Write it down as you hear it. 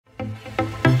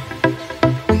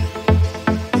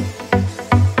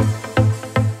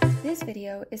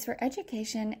video is for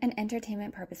education and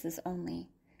entertainment purposes only.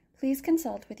 Please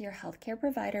consult with your healthcare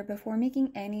provider before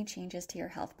making any changes to your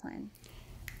health plan.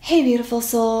 Hey beautiful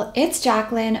soul, it's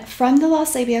Jacqueline from the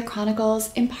Lost Labia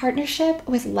Chronicles in partnership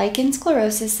with Lichen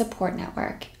Sclerosus Support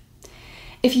Network.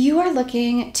 If you are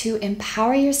looking to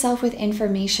empower yourself with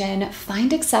information,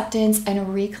 find acceptance,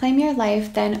 and reclaim your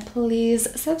life, then please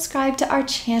subscribe to our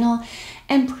channel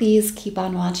and please keep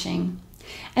on watching.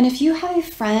 And if you have a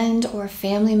friend or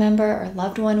family member or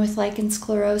loved one with lichen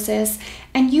sclerosus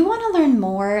and you want to learn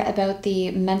more about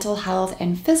the mental health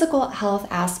and physical health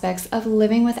aspects of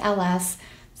living with LS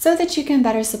so that you can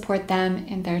better support them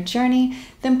in their journey,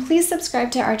 then please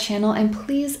subscribe to our channel and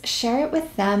please share it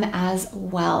with them as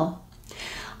well.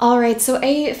 All right, so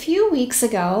a few weeks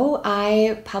ago,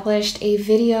 I published a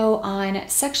video on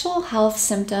sexual health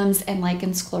symptoms and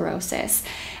lichen sclerosus.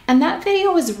 And that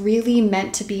video was really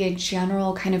meant to be a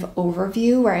general kind of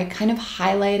overview where I kind of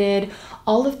highlighted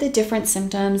all of the different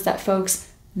symptoms that folks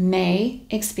may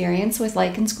experience with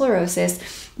lichen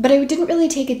sclerosus, but I didn't really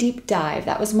take a deep dive.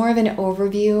 That was more of an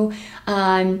overview.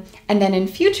 And then in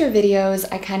future videos,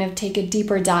 I kind of take a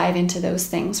deeper dive into those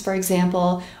things. For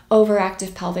example,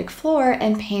 overactive pelvic floor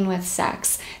and pain with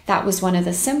sex. That was one of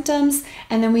the symptoms.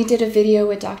 And then we did a video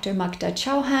with Dr. Mukta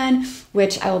Chauhan,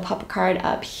 which I will pop a card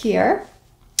up here.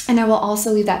 And I will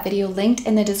also leave that video linked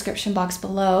in the description box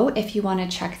below if you want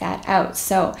to check that out.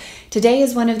 So today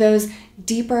is one of those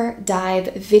deeper dive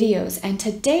videos. And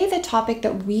today the topic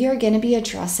that we are going to be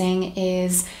addressing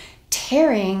is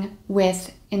tearing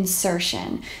with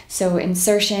insertion. So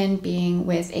insertion being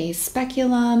with a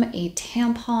speculum, a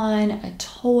tampon, a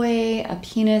toy, a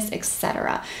penis,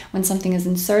 etc. When something is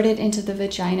inserted into the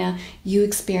vagina, you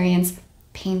experience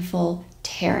painful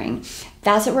tearing.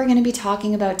 That's what we're going to be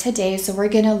talking about today. So we're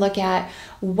going to look at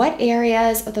what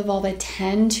areas of the vulva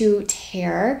tend to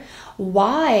tear,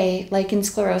 why lichen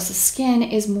sclerosus skin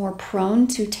is more prone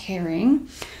to tearing,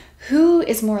 who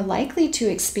is more likely to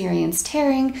experience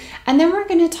tearing, and then we're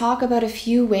going to talk about a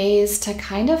few ways to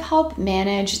kind of help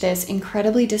manage this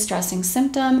incredibly distressing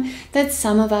symptom that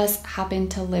some of us happen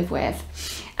to live with.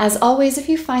 As always, if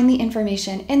you find the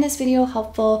information in this video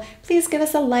helpful, please give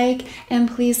us a like and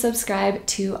please subscribe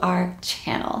to our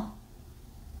channel.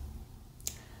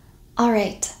 All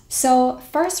right, so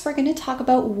first we're going to talk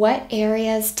about what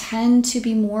areas tend to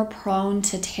be more prone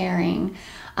to tearing.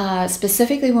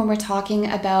 Specifically when we're talking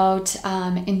about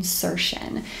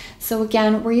insertion. So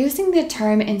again, we're using the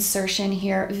term insertion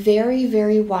here very,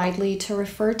 very widely to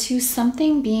refer to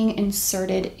something being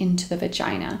inserted into the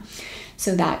vagina.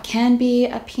 So that can be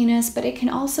a penis, but it can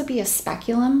also be a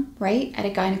speculum, right? At a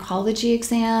gynecology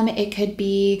exam, it could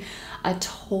be a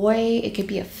toy, it could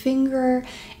be a finger,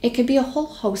 it could be a whole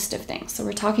host of things. So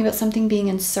we're talking about something being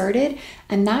inserted,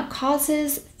 and that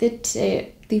causes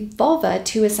the vulva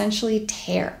to essentially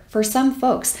tear for some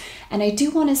folks. And I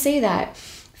do want to say that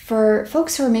for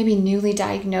folks who are maybe newly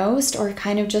diagnosed or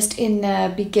kind of just in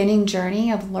the beginning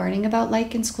journey of learning about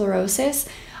lichen sclerosus,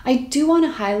 I do want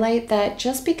to highlight that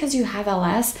just because you have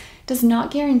LS does not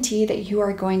guarantee that you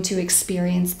are going to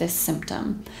experience this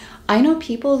symptom. I know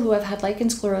people who have had lichen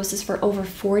sclerosus for over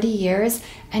 40 years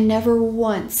and never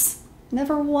once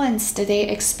did they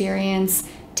experience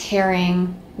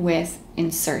tearing with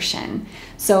insertion.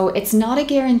 So it's not a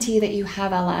guarantee that you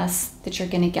have LS that you're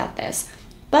going to get this.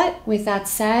 But with that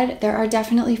said, there are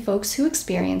definitely folks who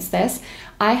experience this.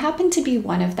 I happen to be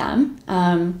one of them.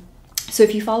 So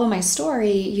if you follow my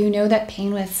story, you know that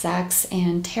pain with sex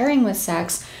and tearing with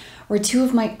sex were two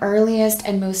of my earliest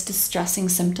and most distressing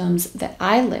symptoms that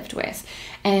I lived with.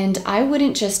 And I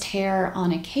wouldn't just tear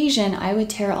on occasion, I would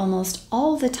tear almost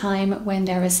all the time when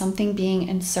there was something being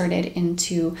inserted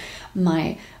into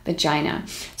my vagina.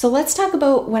 So let's talk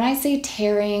about, when I say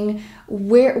tearing,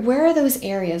 where are those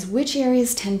areas? Which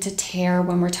areas tend to tear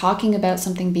when we're talking about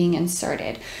something being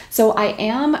inserted? So I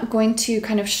am going to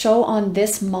kind of show on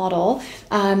this model,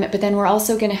 but then we're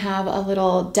also going to have a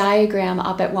little diagram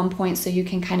up at one point so you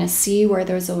can kind of see where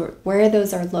those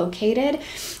are located.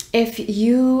 If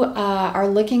you are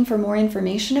looking for more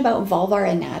information about vulvar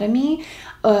anatomy,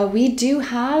 we do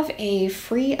have a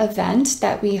free event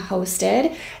that we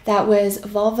hosted that was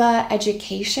vulva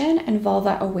education and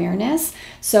vulva awareness.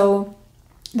 So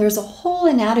there's a whole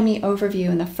anatomy overview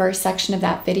in the first section of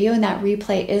that video, and that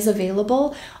replay is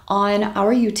available on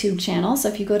our YouTube channel. So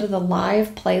if you go to the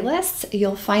live playlists,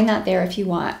 you'll find that there if you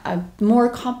want a more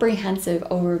comprehensive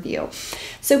overview.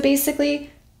 So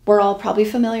basically, We're all probably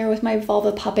familiar with my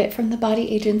vulva puppet from the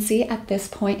Body Agency at this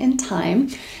point in time.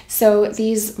 So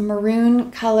these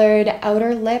maroon colored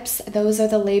outer lips, those are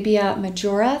the labia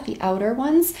majora, the outer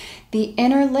ones. The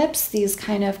inner lips, these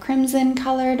kind of crimson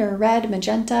colored or red,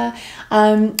 magenta,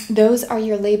 those are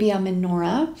your labia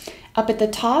minora. Up at the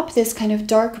top, this kind of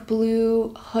dark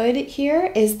blue hood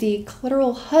here is the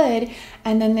clitoral hood,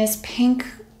 and then this pink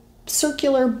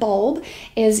circular bulb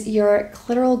is your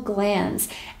clitoral glands.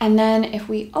 And then if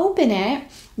we open it,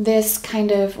 this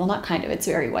kind of, well, not kind of, it's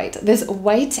very white. This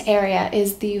white area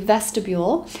is the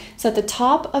vestibule. So at the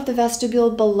top of the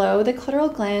vestibule below the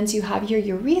clitoral glands, you have your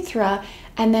urethra,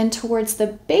 and then towards the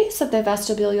base of the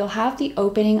vestibule, you'll have the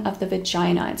opening of the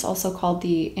vagina. It's also called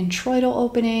the introital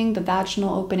opening, the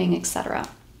vaginal opening, etc.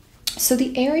 So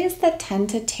the areas that tend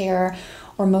to tear,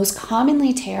 or most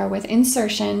commonly tear with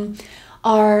insertion,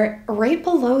 are right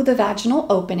below the vaginal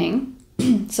opening.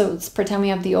 So let's pretend we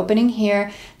have the opening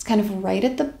here. It's kind of right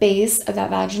at the base of that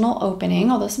vaginal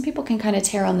opening, although some people can kind of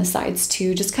tear on the sides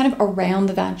too, just kind of around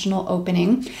the vaginal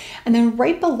opening. And then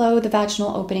right below the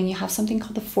vaginal opening, you have something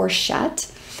called the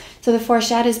fourchette. So the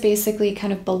fourchette is basically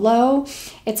kind of below.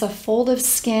 It's a fold of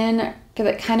skin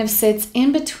that kind of sits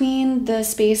in between the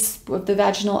space of the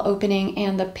vaginal opening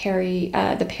and the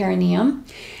perineum.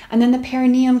 And then the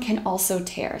perineum can also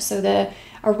tear. So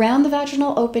around the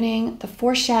vaginal opening, the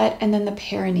fourchette, and then the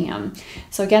perineum.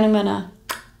 So again, I'm gonna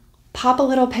pop a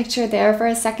little picture there for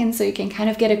a second so you can kind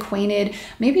of get acquainted.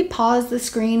 Maybe pause the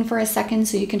screen for a second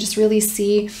so you can just really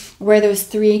see where those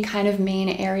three kind of main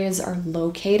areas are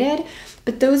located.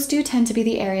 But those do tend to be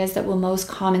the areas that will most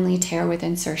commonly tear with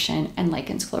insertion and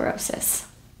lichen sclerosus.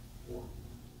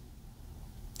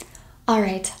 All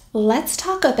right, let's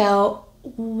talk about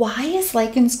why is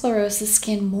lichen sclerosus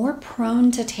skin more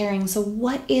prone to tearing? So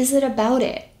what is it about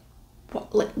it?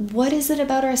 What is it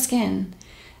about our skin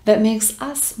that makes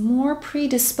us more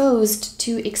predisposed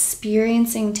to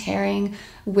experiencing tearing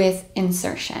with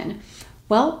insertion?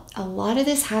 Well, a lot of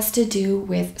this has to do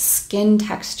with skin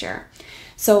texture.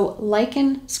 So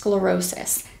lichen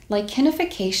sclerosus,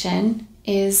 lichenification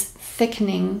is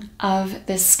thickening of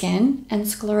the skin, and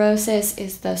sclerosis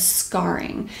is the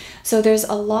scarring. So there's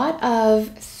a lot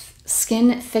of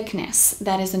skin thickness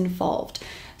that is involved.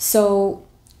 So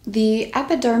the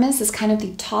epidermis is kind of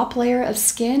the top layer of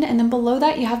skin, and then below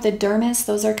that you have the dermis.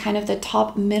 Those are kind of the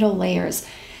top middle layers.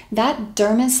 That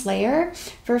dermis layer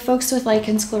for folks with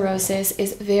lichen sclerosus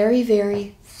is very,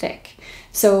 very thick.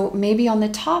 So maybe on the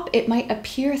top it might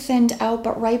appear thinned out,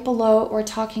 but right below we're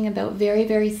talking about very,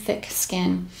 very thick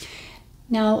skin.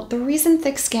 Now, the reason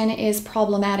thick skin is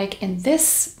problematic in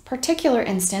this particular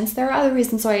instance, there are other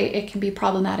reasons why it can be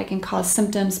problematic and cause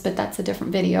symptoms, but that's a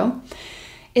different video,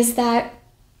 is that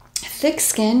thick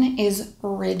skin is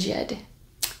rigid.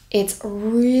 It's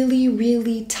really,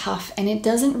 really tough, and it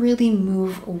doesn't really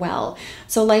move well.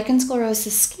 So lichen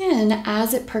sclerosus skin,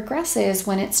 as it progresses,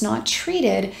 when it's not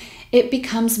treated, it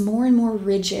becomes more and more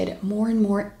rigid, more and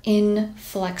more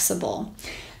inflexible.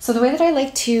 So the way that I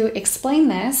like to explain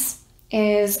this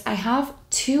is I have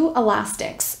two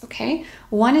elastics, okay?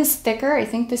 One is thicker. I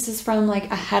think this is from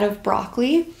like a head of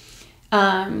broccoli.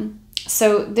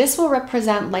 So this will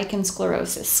represent lichen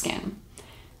sclerosus skin.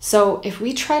 So if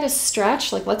we try to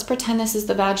stretch, like let's pretend this is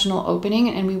the vaginal opening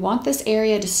and we want this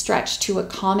area to stretch to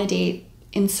accommodate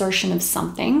insertion of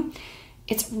something,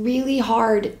 it's really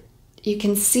hard. You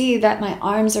can see that my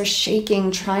arms are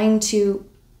shaking trying to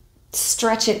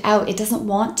stretch it out. It doesn't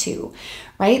want to,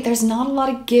 right? There's not a lot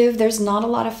of give. There's not a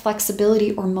lot of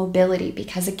flexibility or mobility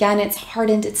because again, it's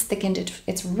hardened, it's thickened,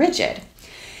 it's rigid.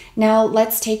 Now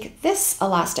let's take this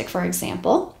elastic, for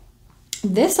example.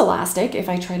 This elastic, if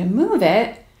I try to move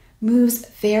it, moves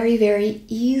very, very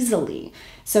easily.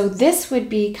 So this would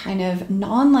be kind of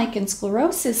non-lichen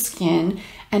sclerosus skin,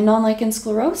 and non-lichen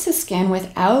sclerosus skin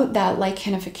without that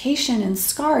lichenification and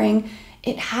scarring,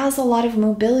 it has a lot of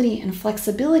mobility and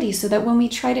flexibility so that when we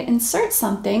try to insert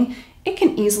something, it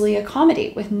can easily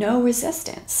accommodate with no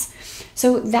resistance.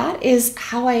 So that is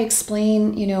how I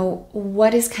explain,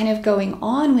 what is kind of going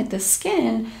on with the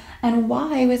skin and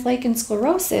why with lichen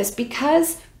sclerosus,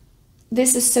 because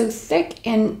this is so thick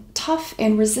and tough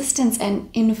and resistant and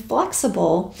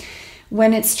inflexible,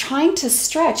 when it's trying to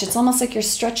stretch, it's almost like you're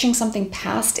stretching something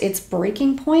past its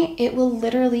breaking point. It will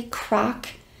literally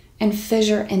crack and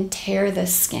fissure and tear the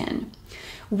skin,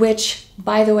 which,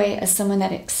 by the way, as someone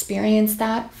that experienced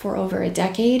that for over a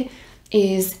decade,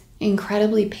 is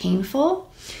incredibly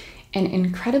painful and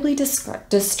incredibly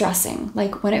distressing.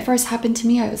 Like when it first happened to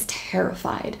me, I was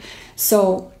terrified.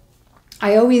 So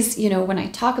I always, when I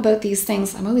talk about these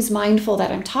things, I'm always mindful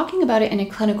that I'm talking about it in a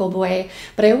clinical way,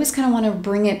 but I always kind of want to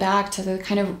bring it back to the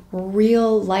kind of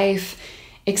real life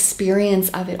experience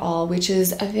of it all, which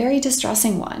is a very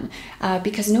distressing one,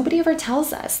 because nobody ever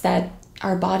tells us that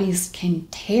our bodies can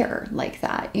tear like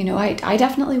that. I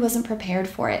definitely wasn't prepared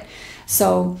for it.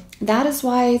 So that is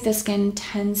why the skin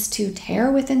tends to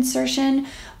tear with insertion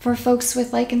for folks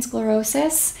with lichen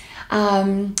sclerosus.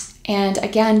 And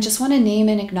again, just want to name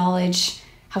and acknowledge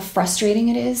how frustrating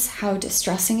it is, how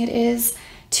distressing it is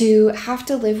to have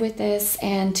to live with this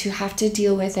and to have to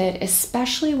deal with it,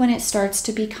 especially when it starts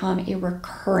to become a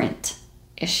recurrent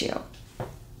issue.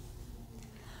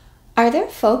 Are there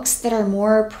folks that are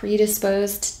more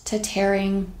predisposed to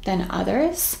tearing than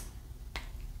others?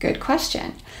 Good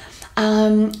question.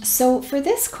 So for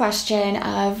this question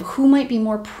of who might be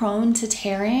more prone to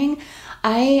tearing,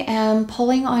 I am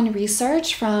pulling on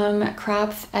research from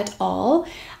Krapf et al.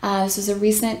 This is a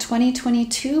recent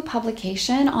 2022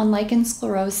 publication on lichen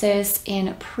sclerosus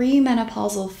in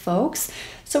premenopausal folks.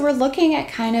 So we're looking at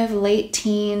kind of late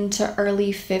teen to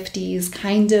early 50s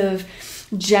kind of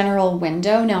general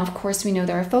window. Now, of course, we know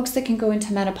there are folks that can go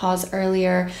into menopause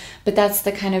earlier, but that's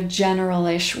the kind of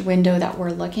general-ish window that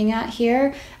we're looking at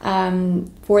here.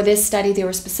 For this study, they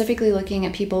were specifically looking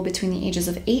at people between the ages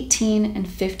of 18 and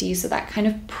 50, so that kind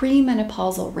of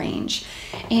premenopausal range.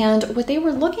 And what they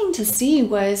were looking to see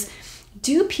was,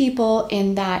 do people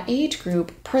in that age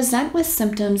group present with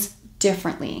symptoms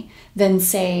differently than,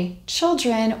 say,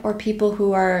 children or people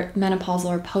who are menopausal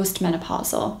or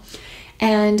postmenopausal?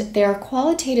 And their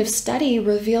qualitative study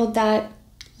revealed that,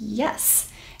 yes,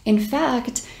 in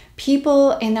fact,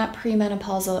 people in that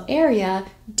premenopausal area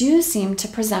do seem to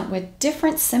present with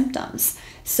different symptoms.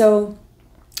 So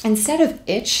instead of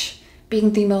itch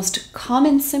being the most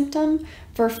common symptom,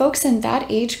 for folks in that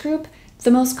age group, the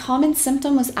most common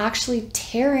symptom was actually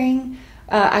tearing.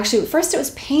 Actually, first it was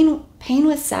pain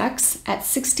with sex at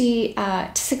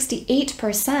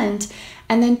 68%,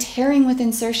 and then tearing with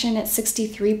insertion at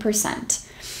 63%.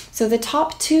 So the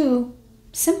top two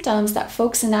symptoms that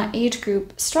folks in that age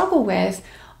group struggle with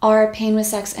are pain with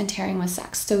sex and tearing with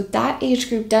sex. So that age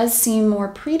group does seem more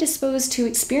predisposed to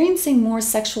experiencing more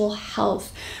sexual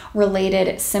health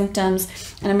related symptoms.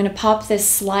 And I'm going to pop this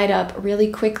slide up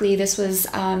really quickly. This is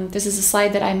a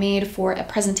slide that I made for a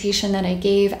presentation that I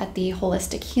gave at the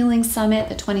Holistic Healing Summit,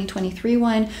 the 2023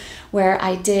 one, where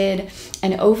I did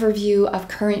an overview of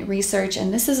current research.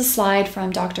 And this is a slide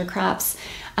from Dr. Krapf's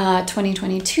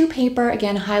 2022 paper,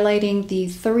 again, highlighting the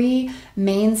 3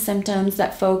 main symptoms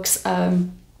that folks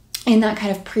in that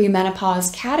kind of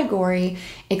premenopause category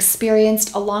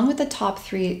experienced, along with the top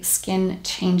 3 skin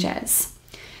changes.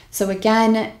 So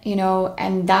again,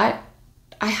 and that,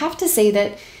 I have to say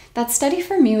that study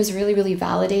for me was really, really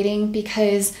validating,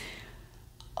 because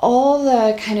all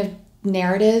the kind of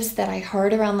narratives that I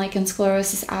heard around lichen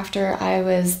sclerosus after I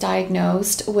was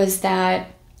diagnosed was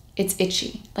that it's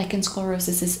itchy. Lichen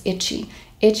sclerosus is itchy.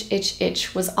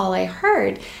 Itch was all I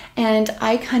heard. And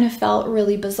I kind of felt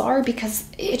really bizarre, because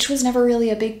itch was never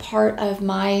really a big part of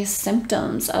my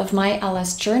symptoms of my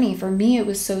LS journey. For me, it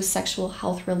was so sexual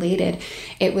health related.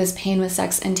 It was pain with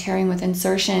sex and tearing with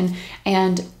insertion,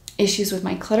 and issues with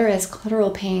my clitoris,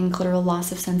 clitoral pain, clitoral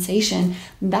loss of sensation.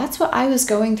 That's what I was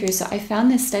going through. So I found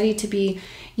this study to be,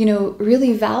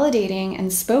 really validating,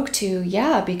 and spoke to,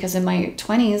 because in my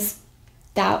 20s,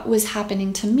 that was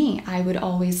happening to me. I would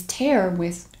always tear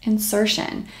with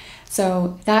insertion.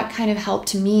 So that kind of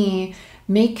helped me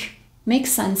make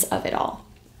sense of it all.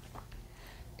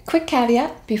 Quick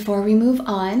caveat before we move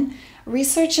on.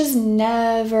 Research is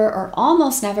never, or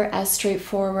almost never, as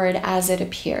straightforward as it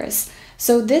appears.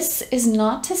 So this is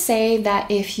not to say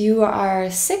that if you are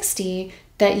 60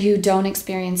 that you don't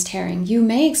experience tearing. You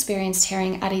may experience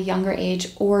tearing at a younger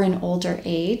age or an older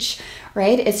age,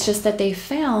 right? It's just that they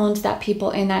found that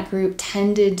people in that group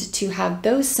tended to have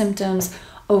those symptoms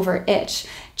over itch,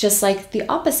 just like the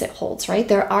opposite holds, right?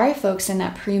 There are folks in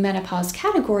that premenopause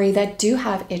category that do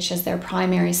have itch as their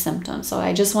primary symptom. So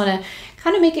I just want to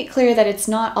kind of make it clear that it's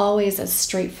not always as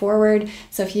straightforward.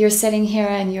 So if you're sitting here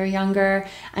and you're younger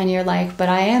and you're like, but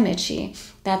I am itchy,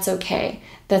 that's okay.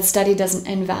 That study doesn't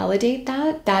invalidate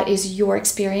that. That is your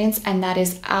experience, and that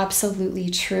is absolutely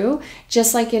true.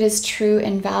 Just like it is true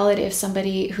and valid if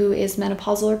somebody who is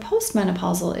menopausal or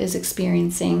postmenopausal is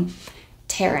experiencing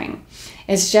tearing.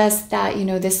 It's just that,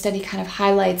 this study kind of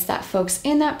highlights that folks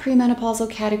in that premenopausal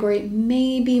category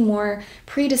may be more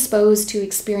predisposed to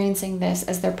experiencing this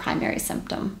as their primary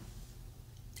symptom.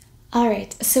 All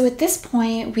right, so at this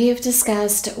point, we have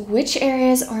discussed which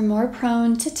areas are more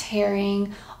prone to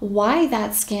tearing, why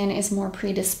that skin is more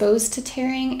predisposed to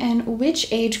tearing, and which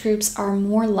age groups are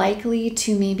more likely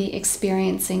to maybe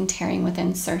experiencing tearing with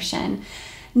insertion.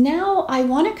 Now, I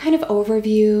want to kind of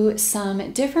overview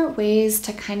some different ways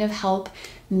to kind of help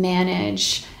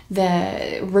manage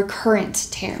the recurrent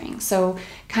tearing. So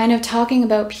kind of talking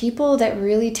about people that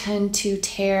really tend to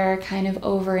tear kind of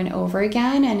over and over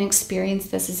again and experience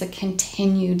this as a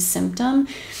continued symptom,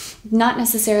 not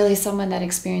necessarily someone that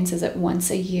experiences it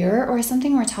once a year or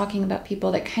something. We're talking about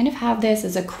people that kind of have this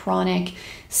as a chronic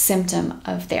symptom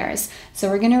of theirs. So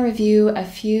we're going to review a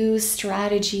few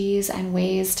strategies and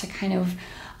ways to kind of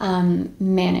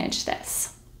manage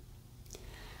this.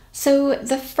 So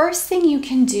the first thing you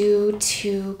can do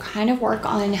to kind of work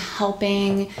on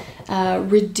helping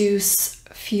reduce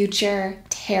future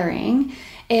tearing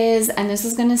is, and this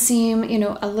is going to seem,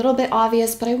 a little bit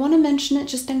obvious, but I want to mention it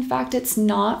just in fact it's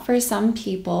not for some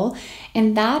people,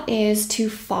 and that is to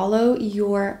follow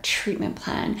your treatment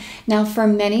plan. Now, for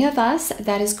many of us,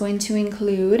 that is going to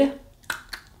include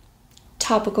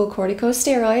topical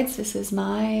corticosteroids. This is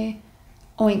my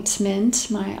ointment.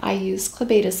 I use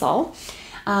clobetasol.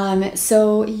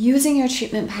 So using your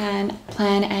treatment plan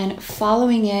and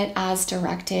following it as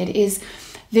directed is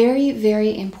very,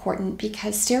 very important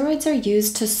because steroids are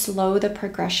used to slow the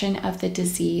progression of the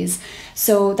disease.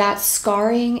 So that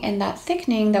scarring and that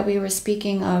thickening that we were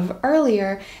speaking of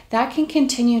earlier, that can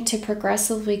continue to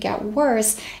progressively get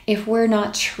worse if we're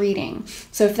not treating.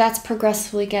 So if that's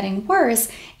progressively getting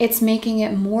worse, it's making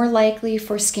it more likely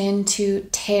for skin to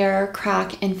tear,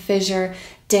 crack, and fissure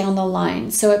down the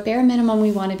line. So at bare minimum, we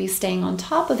want to be staying on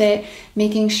top of it,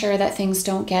 making sure that things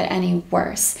don't get any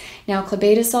worse. Now,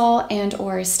 clobetasol and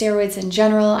or steroids in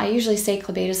general, I usually say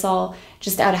clobetasol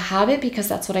just out of habit because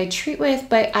that's what I treat with,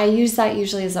 but I use that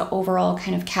usually as an overall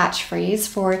kind of catchphrase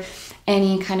for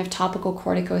any kind of topical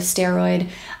corticosteroid,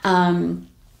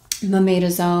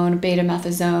 mometasone,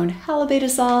 betamethasone,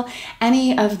 halobetasol,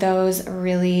 any of those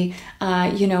really,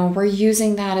 we're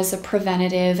using that as a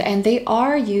preventative, and they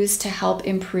are used to help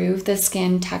improve the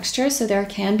skin texture. So there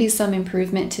can be some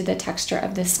improvement to the texture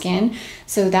of the skin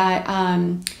so that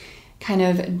kind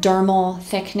of dermal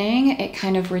thickening, it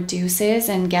kind of reduces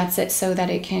and gets it so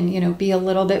that it can, be a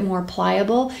little bit more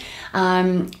pliable.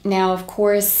 Now, of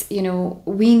course,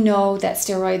 we know that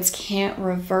steroids can't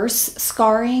reverse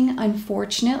scarring,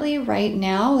 unfortunately, right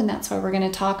now, and that's why we're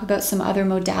going to talk about some other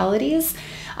modalities.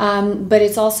 But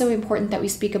it's also important that we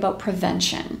speak about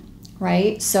prevention,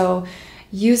 right? So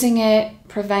using it,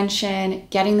 prevention,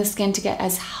 getting the skin to get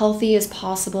as healthy as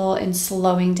possible and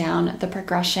slowing down the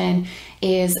progression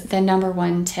is the number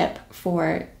one tip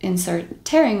for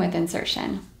tearing with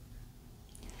insertion.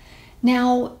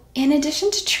 Now, in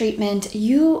addition to treatment,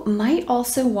 you might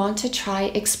also want to try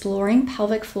exploring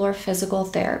pelvic floor physical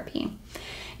therapy.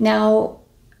 Now,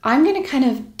 I'm going to kind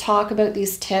of talk about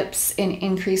these tips in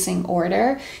increasing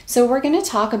order. So we're going to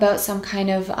talk about some kind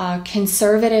of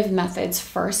conservative methods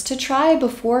first to try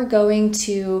before going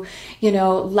to,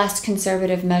 less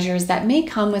conservative measures that may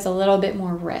come with a little bit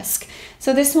more risk.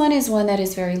 So this one is one that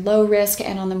is very low risk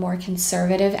and on the more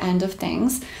conservative end of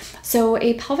things. So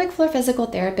a pelvic floor physical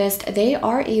therapist, they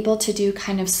are able to do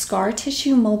kind of scar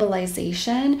tissue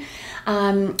mobilization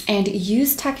and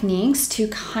use techniques to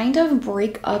kind of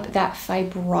break up that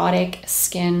fibrotic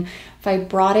skin.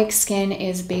 Fibrotic skin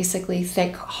is basically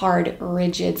thick, hard,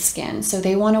 rigid skin. So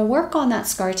they want to work on that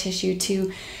scar tissue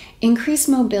to increase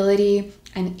mobility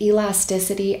and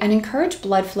elasticity and encourage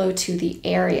blood flow to the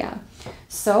area.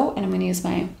 So, and I'm going to use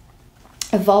my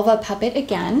vulva puppet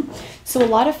again. So a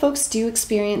lot of folks do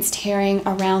experience tearing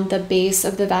around the base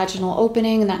of the vaginal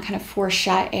opening and that kind of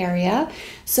fourchette area.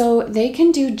 So they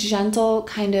can do gentle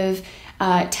kind of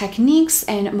techniques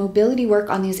and mobility work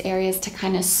on these areas to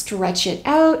kind of stretch it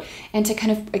out and to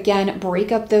kind of, again,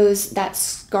 break up that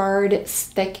scarred,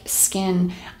 thick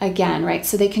skin again, right?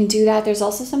 So they can do that. There's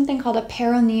also something called a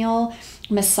perineal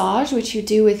massage, which you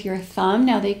do with your thumb.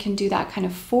 Now they can do that kind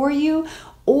of for you,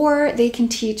 or they can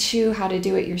teach you how to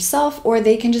do it yourself, or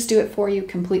they can just do it for you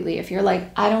completely. If you're like,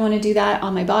 I don't want to do that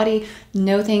on my body,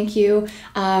 no thank you,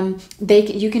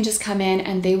 you can just come in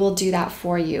and they will do that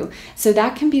for you. So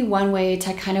that can be one way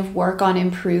to kind of work on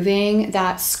improving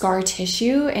that scar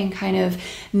tissue and kind of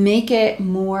make it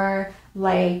more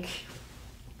like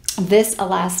this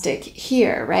elastic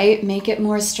here, right? Make it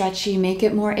more stretchy, make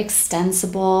it more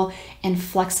extensible and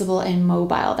flexible and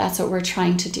mobile. That's what we're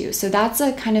trying to do. So that's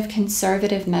a kind of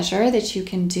conservative measure that you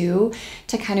can do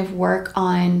to kind of work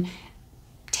on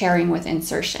tearing with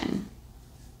insertion.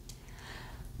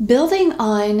 Building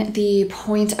on the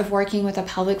point of working with a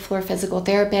pelvic floor physical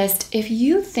therapist, if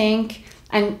you think,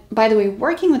 and by the way,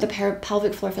 working with a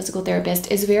pelvic floor physical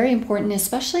therapist is very important,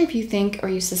 especially if you think or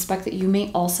you suspect that you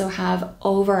may also have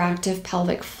overactive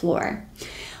pelvic floor.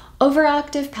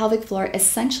 Overactive pelvic floor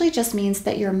essentially just means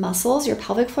that your muscles, your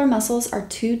pelvic floor muscles, are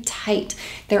too tight.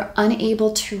 They're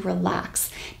unable to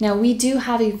relax. Now, we do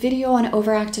have a video on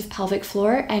overactive pelvic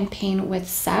floor and pain with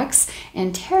sex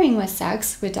and tearing with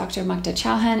sex with Dr. Mukta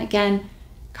Chauhan. Again,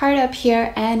 card up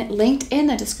here and linked in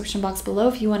the description box below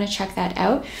if you want to check that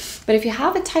out. But if you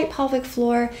have a tight pelvic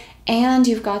floor and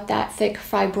you've got that thick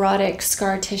fibrotic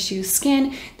scar tissue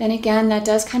skin, then again, that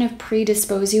does kind of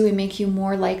predispose you and make you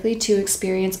more likely to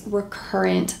experience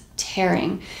recurrent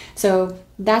tearing. So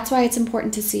that's why it's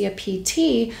important to see a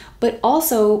PT, but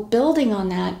also building on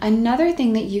that, another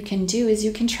thing that you can do is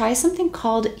you can try something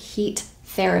called heat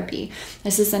therapy.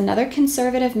 This is another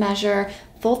conservative measure,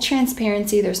 full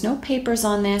transparency. There's no papers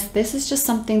on this. This is just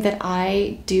something that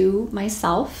I do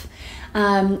myself.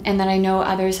 And that I know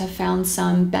others have found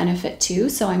some benefit to,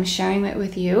 so I'm sharing it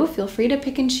with you. Feel free to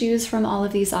pick and choose from all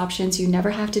of these options. You never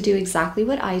have to do exactly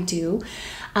what I do.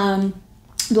 But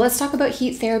let's talk about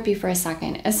heat therapy for a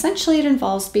second. Essentially, it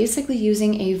involves basically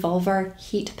using a vulvar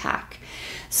heat pack.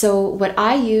 So what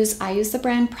I use the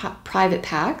brand Private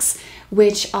Packs,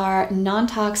 which are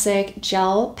non-toxic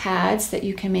gel pads that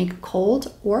you can make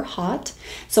cold or hot.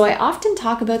 So I often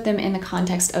talk about them in the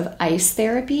context of ice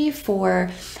therapy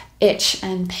for itch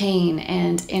and pain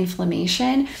and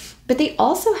inflammation, but they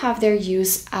also have their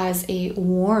use as a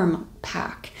warm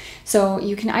pack. So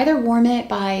you can either warm it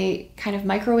by kind of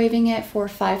microwaving it for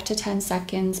 5 to 10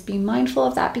 seconds. Be mindful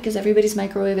of that because everybody's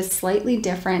microwave is slightly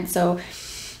different. So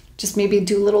just maybe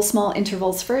do little small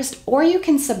intervals first, or you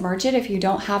can submerge it if you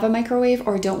don't have a microwave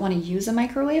or don't want to use a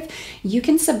microwave. You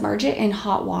can submerge it in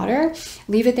hot water,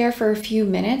 leave it there for a few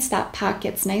minutes. That pack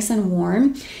gets nice and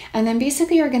warm. And then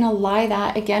basically you're going to lie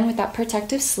that again with that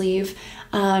protective sleeve,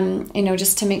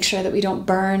 just to make sure that we don't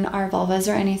burn our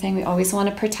vulvas or anything. We always want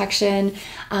a protection,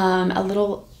 a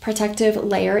little protective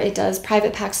layer.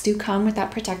 Private Packs do come with that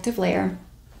protective layer.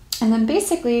 And then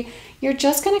basically, you're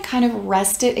just going to kind of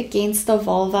rest it against the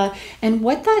vulva. And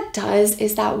what that does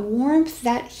is that warmth,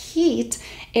 that heat,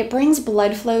 it brings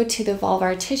blood flow to the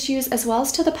vulvar tissues as well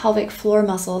as to the pelvic floor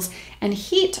muscles. And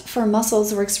heat for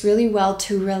muscles works really well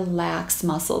to relax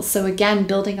muscles. So again,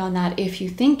 building on that, if you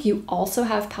think you also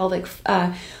have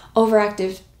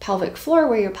overactive pelvic floor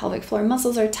where your pelvic floor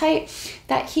muscles are tight,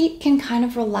 that heat can kind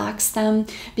of relax them,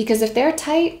 because if they're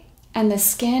tight, and the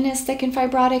skin is thick and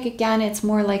fibrotic, again, it's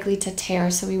more likely to tear.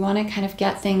 So we want to kind of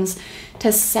get things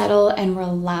to settle and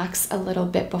relax a little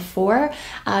bit before.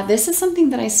 This is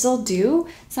something that I still do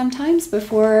sometimes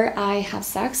before I have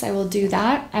sex. I will do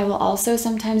that. I will also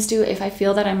sometimes do, if I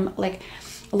feel that I'm like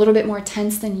a little bit more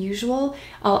tense than usual,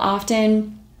 I'll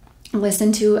often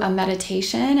listen to a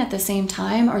meditation at the same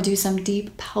time or do some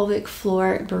deep pelvic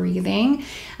floor breathing.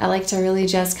 I like to really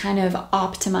just kind of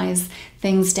optimize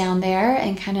things down there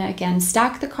and kind of, again,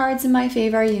 stack the cards in my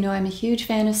favor. You know, I'm a huge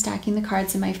fan of stacking the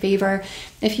cards in my favor.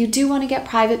 If you do want to get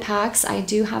Private Packs, I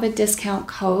do have a discount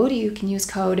code. You can use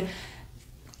code,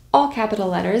 all capital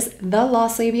letters, the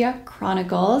Lost Labia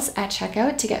Chronicles at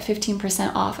checkout to get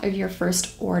 15% off of your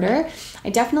first order. I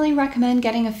definitely recommend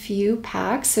getting a few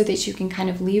packs so that you can kind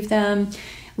of leave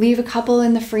a couple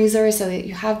in the freezer so that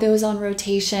you have those on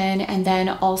rotation, and then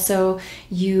also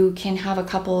you can have a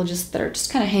couple that are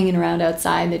just kind of hanging around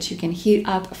outside that you can heat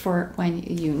up for when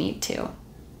you need to.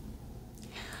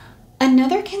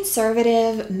 Another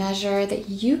conservative measure that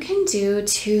you can do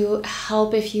to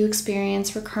help if you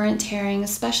experience recurrent tearing,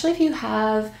 especially if you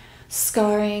have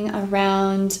scarring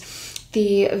around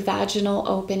the vaginal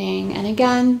opening, and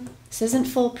again, this isn't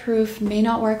foolproof, may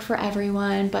not work for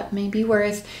everyone, but may be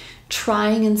worth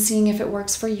trying and seeing if it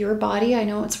works for your body. I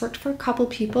know it's worked for a couple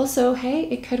people, so hey,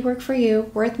 it could work for you.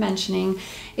 Worth mentioning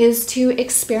is to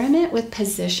experiment with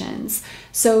positions.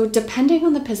 So depending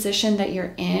on the position that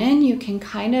you're in, you can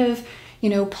kind of,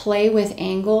 play with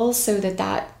angles so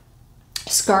that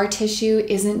scar tissue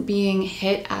isn't being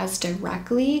hit as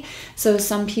directly. So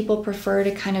some people prefer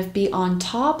to kind of be on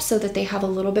top so that they have a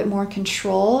little bit more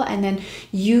control, and then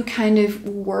you kind of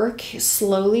work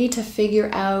slowly to figure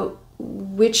out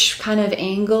which kind of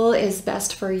angle is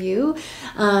best for you.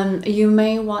 You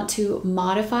may want to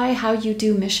modify how you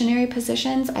do missionary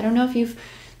positions. I don't know if you've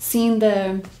seen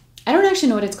I don't actually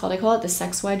know what it's called. I call it the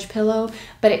sex wedge pillow,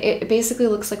 but it basically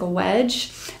looks like a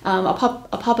wedge. I'll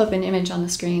pop up an image on the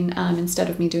screen instead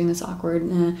of me doing this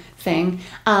awkward thing.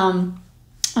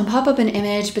 I'll pop up an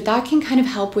image, but that can kind of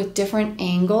help with different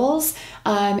angles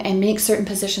and make certain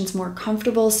positions more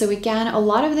comfortable. So again, a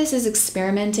lot of this is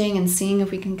experimenting and seeing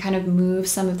if we can kind of move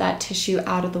some of that tissue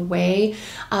out of the way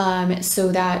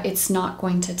so that it's not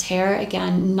going to tear.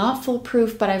 Again, not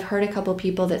foolproof, but I've heard a couple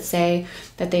people that say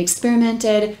that they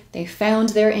experimented, they found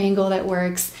their angle that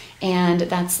works, and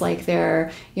that's like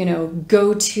their, you know,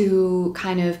 go-to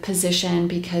kind of position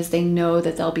because they know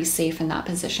that they'll be safe in that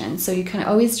position. So you can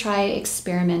always try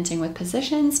experimenting with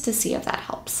positions to see if that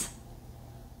helps.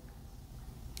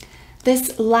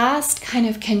 This last kind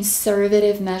of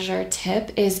conservative measure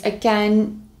tip is,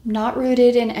 again, not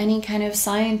rooted in any kind of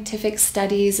scientific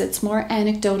studies. It's more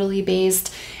anecdotally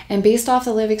based and based off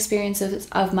the lived experiences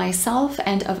of myself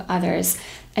and of others.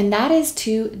 And that is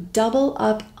to double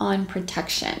up on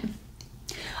protection.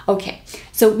 Okay,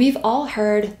 so we've all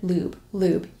heard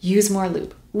lube, use more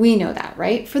lube. We know that,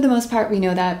 right? For the most part, we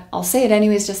know that. I'll say it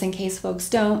anyways, just in case folks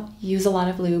don't. Use a lot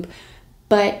of lube,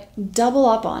 but double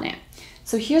up on it.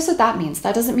 So here's what that means.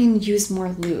 That doesn't mean use more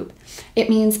lube. It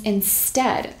means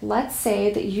instead, let's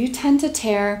say that you tend to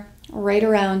tear right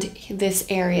around this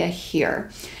area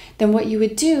here. Then what you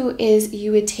would do is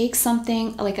you would take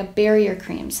something like a barrier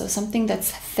cream, so something that's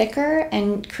thicker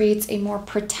and creates a more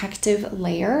protective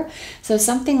layer. So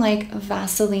something like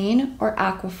Vaseline or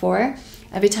Aquaphor.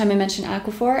 Every time I mention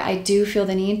Aquaphor, I do feel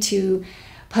the need to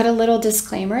put a little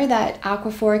disclaimer that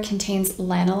Aquaphor contains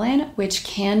lanolin, which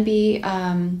can be,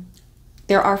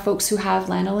 there are folks who have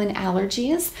lanolin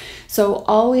allergies. So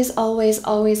always, always,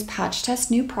 always patch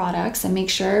test new products and make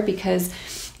sure, because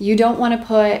you don't want to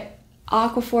put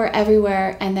Aquaphor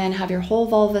everywhere and then have your whole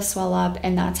vulva swell up,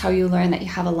 and that's how you learn that you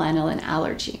have a lanolin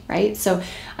allergy, right? So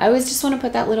I always just want to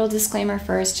put that little disclaimer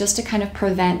first, just to kind of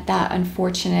prevent that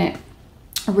unfortunate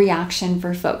reaction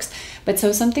for folks. But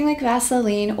so something like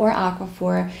Vaseline or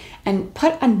Aquaphor, and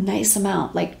put a nice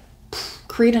amount, like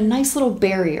create a nice little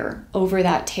barrier over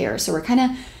that tear. So we're kind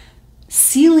of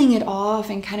sealing it off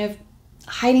and kind of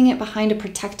hiding it behind a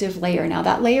protective layer. Now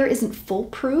that layer isn't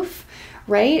foolproof,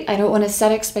 right? I don't want to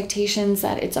set expectations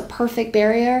that it's a perfect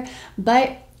barrier,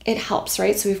 but it helps,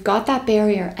 right? So we've got that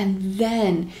barrier, and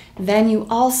then you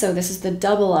also, this is the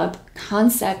double up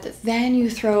concept, then you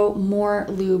throw more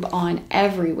lube on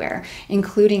everywhere,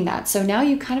 including that. So now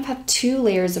you kind of have two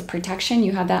layers of protection.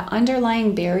 You have that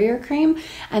underlying barrier cream,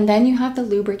 and then you have the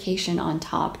lubrication on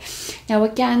top. Now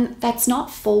again, that's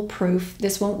not foolproof.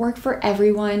 This won't work for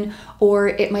everyone, or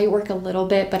it might work a little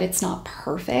bit, but it's not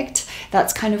perfect.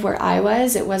 That's kind of where I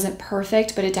was. It wasn't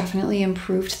perfect, but it definitely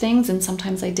improved things. And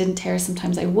sometimes I didn't tear,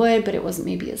 sometimes I would, but it wasn't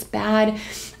maybe as bad.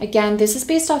 Again, this is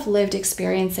based off lived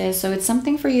experiences, so it's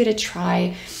something for you to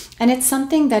try. And it's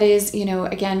something that is, you know,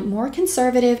 again, more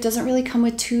conservative, doesn't really come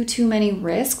with too many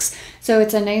risks. So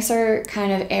it's a nicer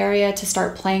kind of area to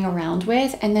start playing around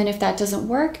with. And then if that doesn't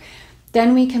work,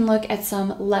 then we can look at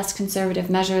some less conservative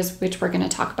measures, which we're going to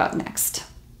talk about next.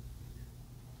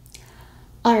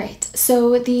 All right,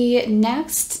 so the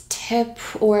next tip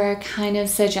or kind of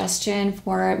suggestion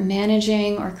for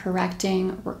managing or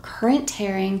correcting recurrent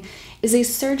tearing is a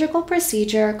surgical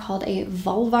procedure called a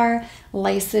vulvar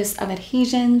lysis of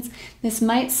adhesions. This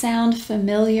might sound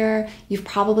familiar. You've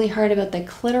probably heard about the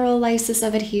clitoral lysis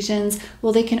of adhesions.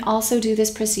 Well, they can also do this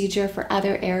procedure for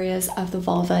other areas of the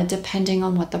vulva depending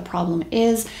on what the problem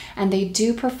is. And they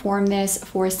do perform this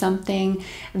for something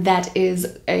that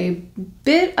is a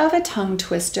bit of a tongue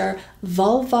twister,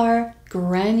 vulvar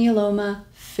granuloma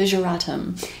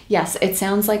fissuratum. Yes, it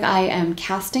sounds like I am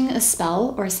casting a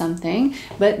spell or something,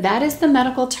 but that is the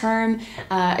medical term.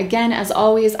 Again, as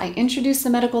always, I introduce the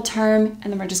medical term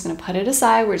and then we're just going to put it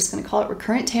aside. We're just going to call it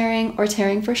recurrent tearing, or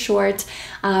tearing for short.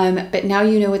 But now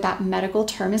you know what that medical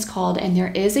term is called, and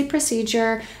there is a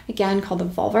procedure, again, called the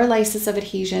vulvar lysis of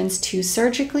adhesions to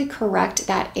surgically correct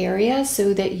that area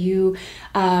so that you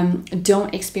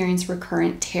don't experience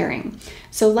recurrent tearing.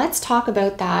 So let's talk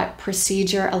about that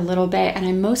procedure a little bit, and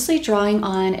I'm mostly drawing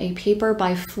on a paper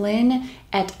by Flynn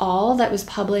et al. That was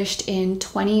published in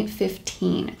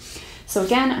 2015. So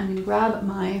again, I'm going to grab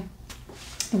my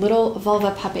little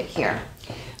vulva puppet here.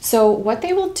 So what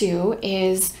they will do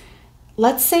is,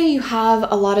 let's say you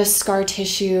have a lot of scar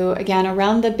tissue, again,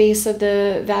 around the base of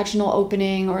the vaginal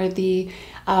opening or the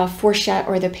fourchette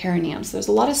or the perineum. So there's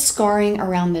a lot of scarring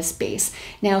around this base.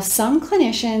 Now, some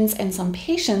clinicians and some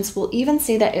patients will even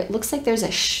say that it looks like there's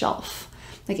a shelf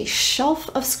like a shelf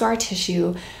of scar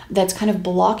tissue that's kind of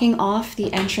blocking off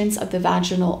the entrance of the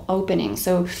vaginal opening.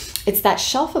 So it's that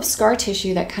shelf of scar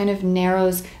tissue that kind of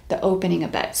narrows the opening a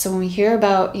bit. So when we hear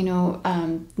about,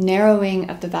 narrowing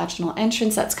of the vaginal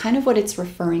entrance, that's kind of what it's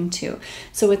referring to.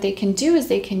 So what they can do is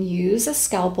they can use a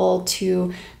scalpel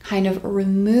to kind of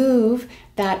remove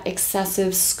that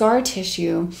excessive scar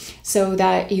tissue so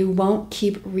that you won't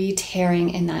keep re-tearing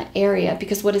in that area.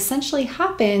 Because what essentially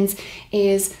happens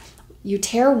is you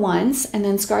tear once and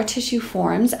then scar tissue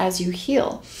forms as you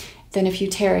heal. Then if you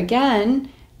tear again,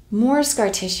 more scar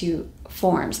tissue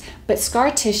forms. But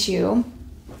scar tissue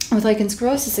with lichen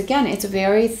sclerosus, again, it's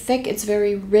very thick, it's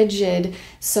very rigid,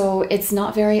 so it's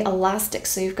not very elastic.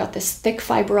 So you've got this thick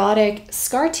fibrotic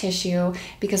scar tissue.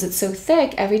 Because it's so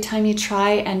thick, every time you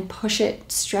try and push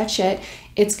it, stretch it,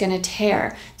 it's going to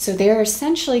tear. So they're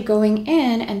essentially going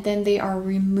in and then they are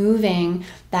removing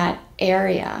that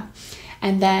area.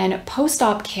 And then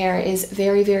post-op care is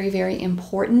very, very, very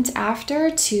important after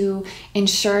to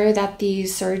ensure that the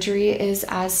surgery is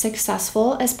as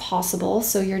successful as possible.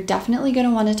 So you're definitely going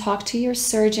to want to talk to your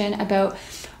surgeon about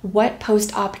what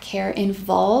post-op care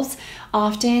involves.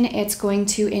 Often it's going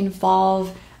to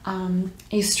involve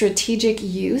a strategic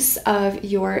use of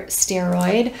your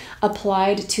steroid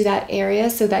applied to that area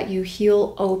so that you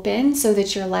heal open, so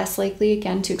that you're less likely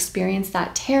again to experience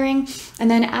that tearing.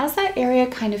 And then as that area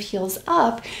kind of heals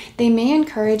up, they may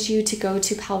encourage you to go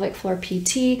to pelvic floor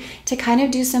PT to kind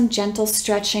of do some gentle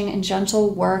stretching and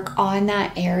gentle work on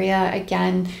that area.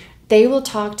 Again, they will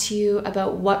talk to you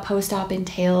about what post-op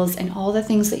entails and all the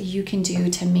things that you can do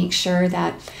to make sure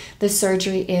that the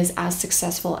surgery is as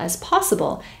successful as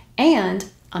possible. And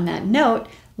on that note,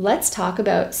 let's talk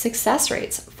about success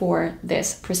rates for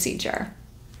this procedure.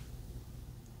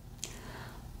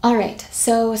 All right,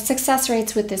 so success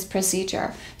rates with this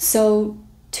procedure. So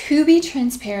to be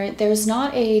transparent, there's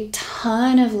not a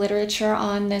ton of literature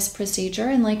on this procedure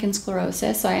in lichen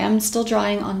sclerosus. So I am still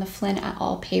drawing on the Flynn et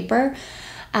al. Paper.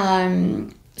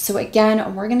 So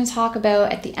again, we're going to talk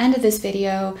about at the end of this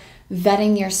video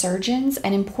vetting your surgeons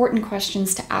and important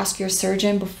questions to ask your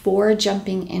surgeon before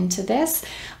jumping into this.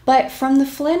 But from the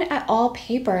Flynn et al.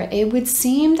 Paper, it would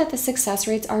seem that the success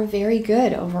rates are very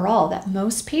good overall, that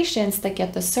most patients that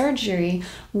get the surgery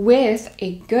with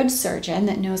a good surgeon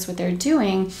that knows what they're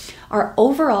doing are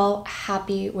overall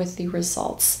happy with the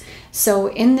results. So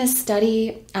in this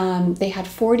study, they had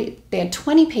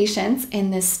 20 patients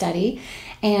in this study,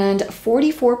 and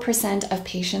 44% of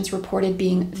patients reported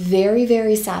being very,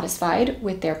 very satisfied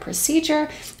with their procedure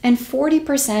and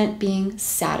 40% being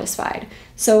satisfied.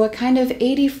 So a kind of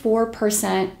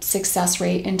 84% success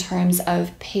rate in terms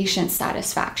of patient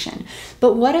satisfaction.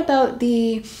 But what about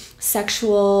the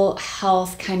sexual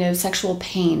health, kind of sexual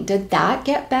pain? Did that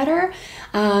get better?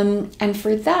 And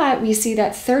for that, we see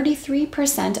that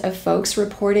 33% of folks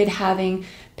reported having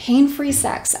pain-free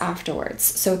sex afterwards.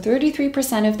 So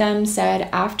 33% of them said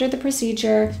after the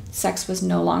procedure, sex was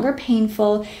no longer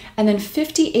painful, and then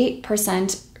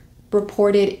 58%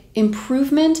 reported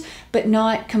improvement, but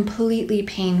not completely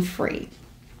pain-free.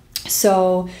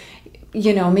 So,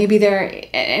 maybe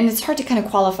and it's hard to kind of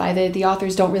qualify. The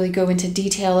authors don't really go into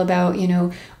detail about,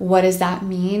 what does that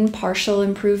mean? Partial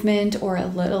improvement or a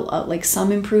little, like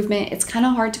some improvement. It's kind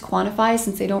of hard to quantify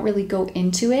since they don't really go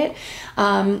into it.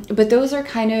 But those are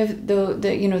kind of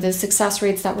the success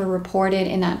rates that were reported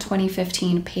in that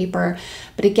 2015 paper.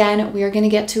 But again, we are going to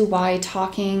get to why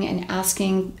talking and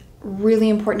asking really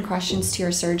important questions to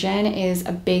your surgeon is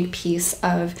a big piece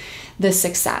of the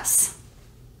success.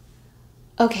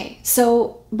 Okay,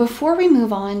 so before we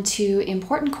move on to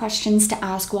important questions to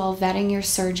ask while vetting your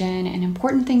surgeon and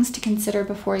important things to consider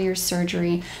before your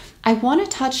surgery, I want to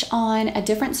touch on a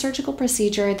different surgical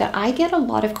procedure that I get a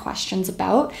lot of questions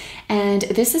about, and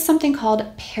this is something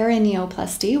called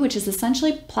perineoplasty, which is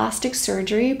essentially plastic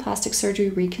surgery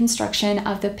reconstruction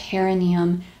of the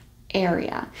perineum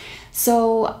area.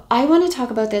 So I want to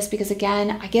talk about this because,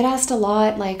 again, I get asked a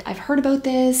lot, like, I've heard about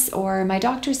this, or my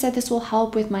doctor said this will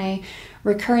help with my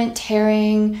recurrent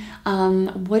tearing.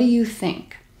 What do you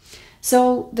think?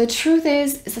 So the truth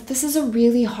is that this is a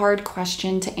really hard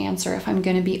question to answer, if I'm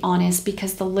going to be honest,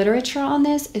 because the literature on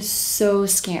this is so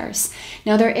scarce.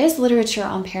 Now, there is literature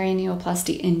on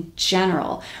perineoplasty in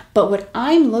general, but what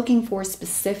I'm looking for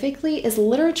specifically is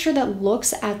literature that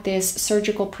looks at this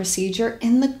surgical procedure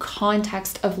in the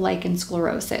context of lichen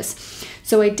sclerosus.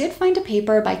 So I did find a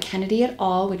paper by Kennedy et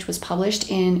al., which was published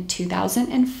in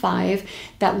 2005,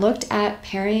 that looked at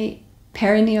perineoplasty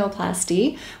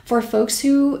for folks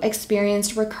who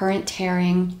experienced recurrent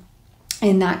tearing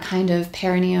in that kind of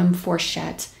perineum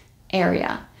fourchette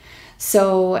area.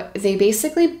 So they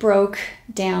basically broke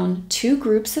down two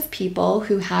groups of people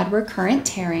who had recurrent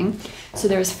tearing. So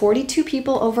there was 42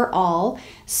 people overall.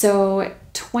 So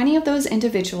 20 of those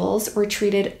individuals were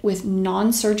treated with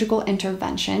non-surgical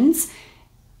interventions.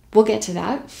 We'll get to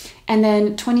that. And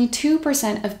then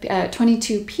 22% of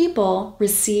 22 people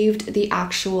received the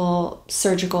actual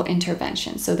surgical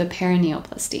intervention, so the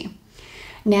perineoplasty.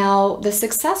 Now, the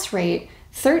success rate,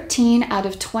 13 out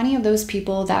of 20 of those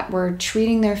people that were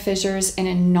treating their fissures in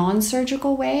a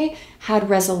non-surgical way had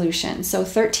resolution. So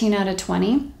 13 out of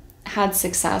 20 had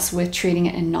success with treating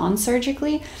it in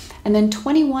non-surgically. And then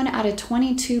 21 out of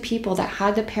 22 people that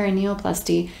had the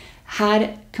perineoplasty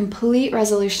had complete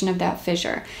resolution of that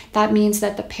fissure. That means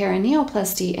that the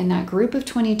perineoplasty in that group of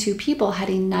 22 people had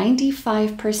a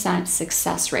 95%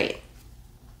 success rate.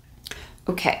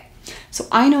 Okay, so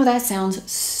I know that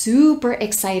sounds super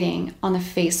exciting on the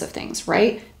face of things,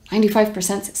 right?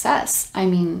 95% success. I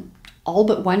mean, all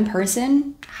but one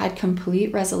person had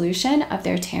complete resolution of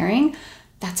their tearing.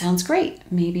 That sounds great.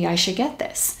 Maybe I should get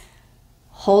this.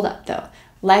 Hold up though.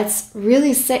 Let's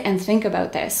really sit and think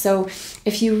about this. So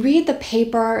if you read the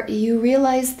paper, you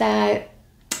realize that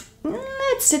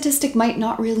that statistic might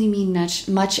not really mean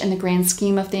much in the grand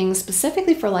scheme of things,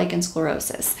 specifically for lichen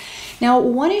sclerosus. Now,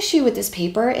 one issue with this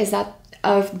paper is that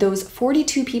of those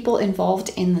 42 people involved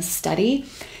in the study,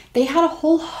 they had a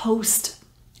whole host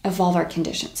of vulvar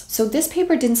conditions. So this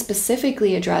paper didn't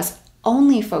specifically address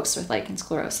only folks with lichen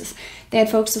sclerosus. They had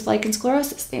folks with lichen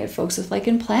sclerosus. They had folks with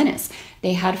lichen planus.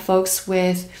 They had folks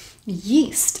with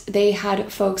yeast. They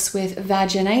had folks with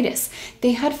vaginitis.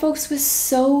 They had folks with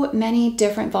so many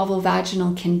different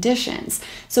vulvovaginal conditions.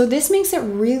 So this makes it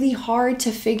really hard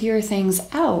to figure things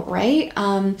out, right?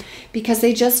 Because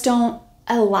they just don't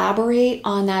elaborate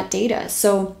on that data.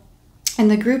 So in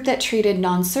the group that treated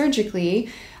non-surgically,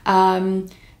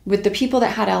 with the people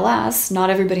that had LS, not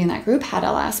everybody in that group had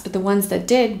LS, but the ones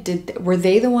that were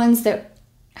they the ones that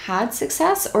had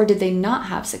success or did they not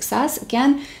have success?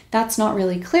 Again, that's not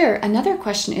really clear. Another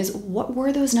question is, what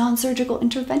were those non-surgical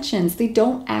interventions? They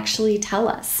don't actually tell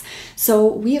us. So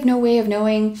we have no way of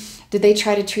knowing, did they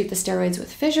try to treat the steroids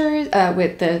with fissures,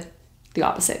 with the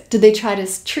opposite? Did they try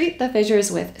to treat the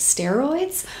fissures with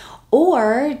steroids?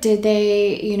 Or did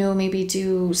they, maybe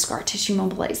do scar tissue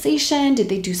mobilization? Did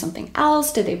they do something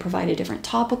else? Did they provide a different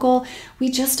topical? We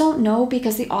just don't know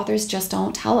because the authors just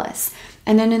don't tell us.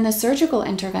 And then in the surgical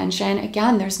intervention,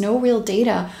 again, there's no real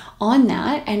data on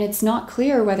that, and it's not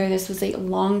clear whether this was a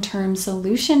long-term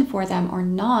solution for them or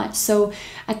not. So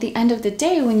at the end of the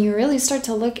day, when you really start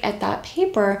to look at that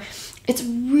paper, it's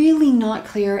really not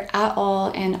clear at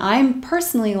all, and I'm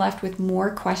personally left with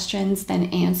more questions than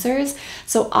answers.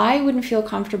 So I wouldn't feel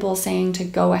comfortable saying to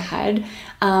go ahead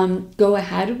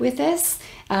with this.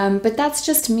 But that's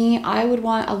just me. I would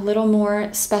want a little more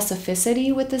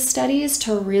specificity with the studies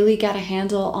to really get a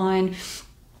handle on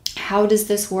how does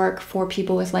this work for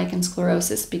people with lichen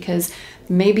sclerosus, because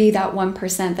maybe that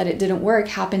 1% that it didn't work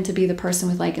happened to be the person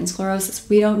with lichen sclerosus.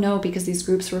 We don't know because these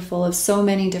groups were full of so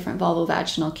many different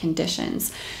vulvovaginal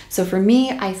conditions. So for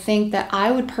me, I think that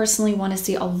I would personally want to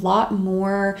see a lot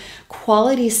more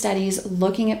quality studies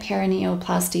looking at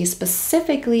perineoplasty,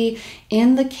 specifically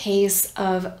in the case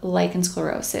of lichen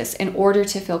sclerosus, in order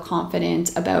to feel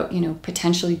confident about,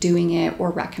 potentially doing it or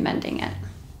recommending it.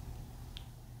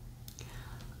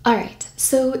 All right,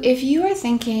 so if you are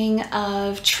thinking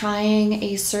of trying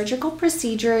a surgical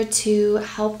procedure to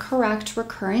help correct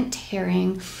recurrent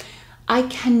tearing, I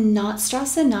cannot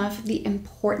stress enough the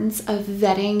importance of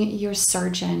vetting your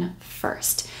surgeon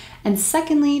first. And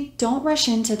secondly, don't rush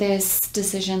into this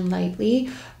decision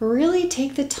lightly. Really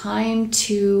take the time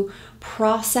to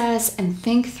process and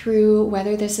think through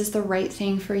whether this is the right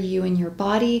thing for you and your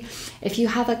body. If you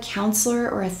have a counselor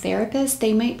or a therapist,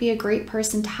 they might be a great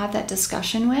person to have that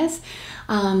discussion with,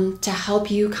 to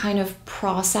help you kind of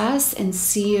process and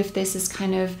see if this is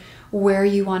kind of where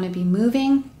you want to be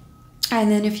moving. And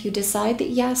then if you decide that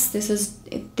yes, this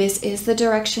is the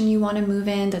direction you want to move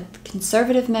in, that the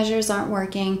conservative measures aren't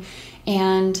working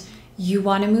and you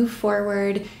want to move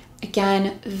forward,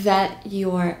 again, vet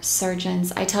your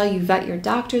surgeons. I tell you, vet your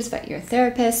doctors, vet your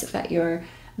therapists,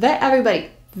 vet everybody,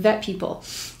 vet people.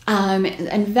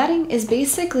 And vetting is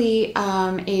basically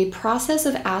a process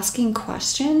of asking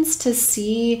questions to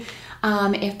see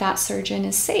if that surgeon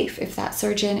is safe, if that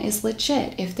surgeon is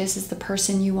legit, if this is the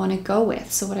person you want to go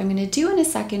with. So what I'm going to do in a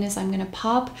second is I'm going to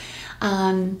pop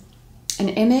an an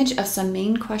image of some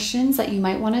main questions that you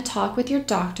might want to talk with your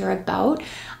doctor about.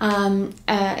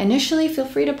 Initially, feel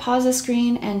free to pause the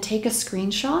screen and take a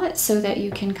screenshot so that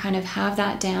you can kind of have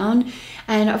that down.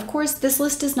 And of course, this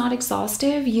list is not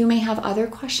exhaustive. You may have other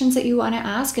questions that you want to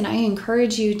ask, and I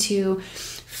encourage you to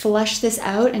flesh this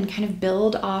out and kind of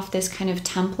build off this kind of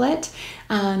template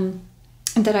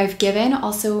that I've given.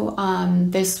 Also,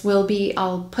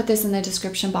 I'll put this in the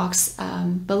description box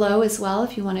below as well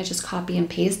if you want to just copy and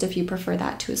paste, if you prefer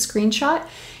that to a screenshot.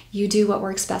 You do what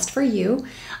works best for you.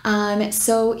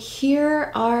 So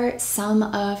here are some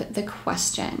of the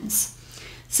questions.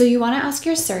 So you want to ask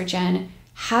your surgeon,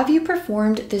 have you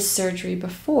performed this surgery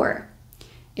before?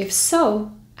 If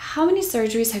so, how many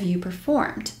surgeries have you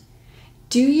performed?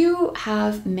 Do you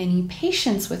have many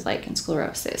patients with lichen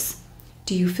sclerosus?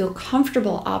 Do you feel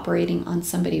comfortable operating on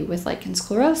somebody with lichen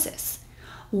sclerosus?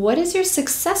 What is your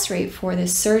success rate for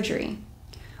this surgery?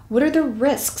 What are the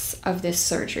risks of this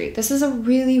surgery? This is a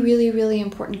really, really, really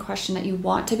important question that you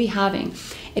want to be having.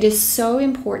 It is so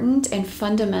important and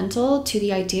fundamental to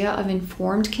the idea of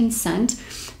informed consent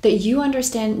that you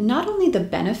understand not only the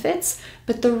benefits,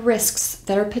 but the risks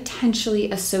that are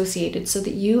potentially associated so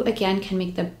that you, again, can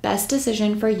make the best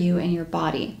decision for you and your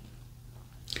body.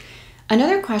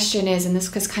 Another question is, and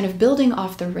this is kind of building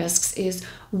off the risks, is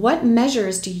what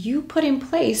measures do you put in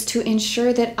place to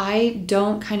ensure that I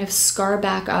don't kind of scar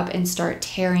back up and start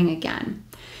tearing again?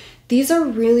 These are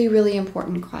really, really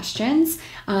important questions,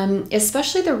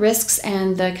 especially the risks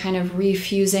and the kind of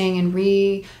refusing and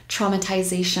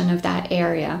re-traumatization of that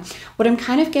area. What I'm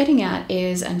kind of getting at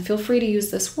is, and feel free to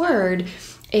use this word,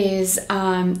 is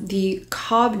the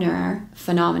Kobner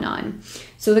phenomenon.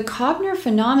 So the Kobner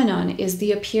phenomenon is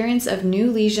the appearance of new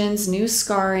lesions, new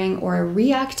scarring, or a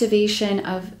reactivation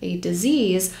of a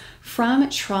disease from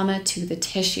trauma to the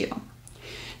tissue.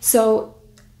 So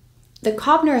the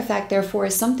Kobner effect, therefore,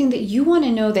 is something that you want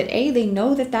to know that they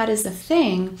know that that is a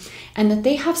thing and that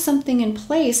they have something in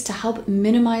place to help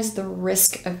minimize the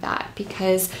risk of that,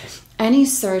 because any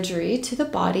surgery to the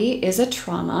body is a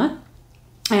trauma.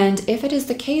 And if it is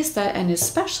the case that, and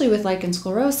especially with lichen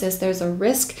sclerosus, there's a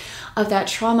risk of that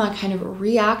trauma kind of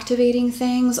reactivating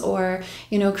things or,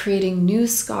 creating new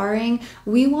scarring,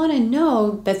 we want to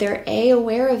know that they're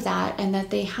aware of that and that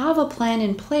they have a plan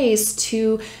in place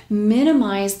to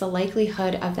minimize the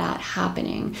likelihood of that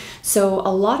happening. So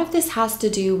a lot of this has to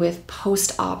do with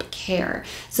post-op care.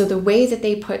 So the way that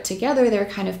they put together their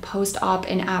kind of post-op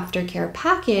and aftercare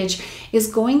package is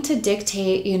going to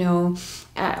dictate,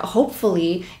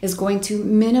 hopefully is going to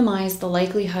minimize the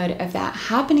likelihood of that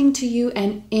happening to you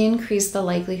and increase the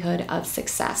likelihood of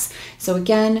success. So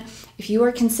again, if you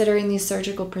are considering these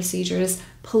surgical procedures,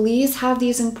 please have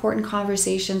these important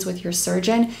conversations with your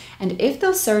surgeon. And if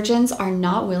those surgeons are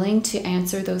not willing to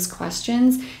answer those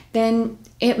questions, then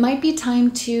it might be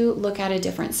time to look at a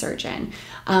different surgeon.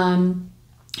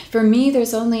 For me,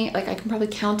 there's only, I can probably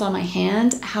count on my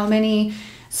hand how many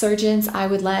surgeons I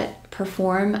would let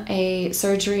perform a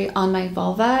surgery on my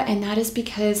vulva, and that is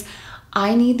because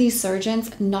I need these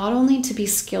surgeons not only to be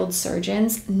skilled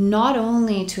surgeons, not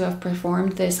only to have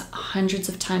performed this hundreds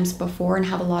of times before and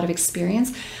have a lot of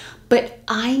experience, but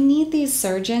I need these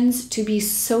surgeons to be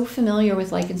so familiar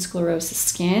with lichen sclerosus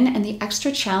skin and the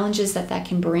extra challenges that that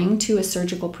can bring to a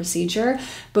surgical procedure,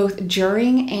 both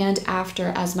during and after,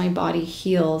 as my body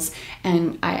heals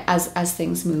and as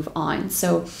things move on.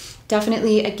 So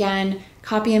definitely, again,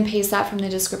 copy and paste that from the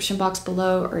description box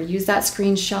below or use that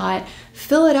screenshot.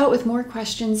 Fill it out with more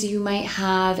questions you might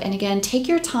have. And again, take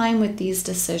your time with these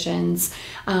decisions.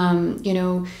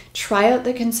 Try out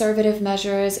the conservative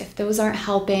measures. If those aren't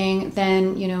helping,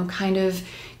 then, kind of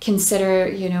consider,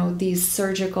 these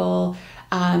surgical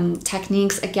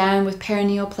techniques. Again, with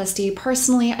perineoplasty,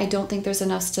 personally, I don't think there's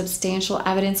enough substantial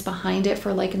evidence behind it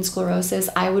for lichen sclerosus.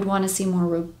 I would want to see more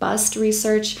robust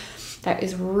research that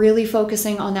is really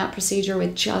focusing on that procedure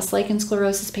with just lichen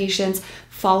sclerosus patients,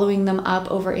 following them up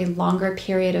over a longer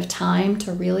period of time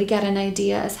to really get an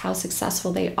idea as how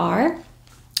successful they are.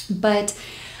 But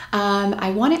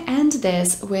I want to end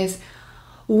this with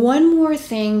one more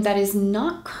thing that is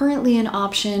not currently an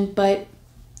option, but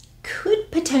could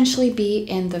potentially be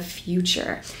in the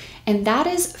future, and that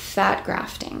is fat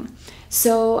grafting.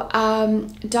 So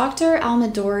Dr.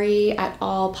 Almadori et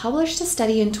al. Published a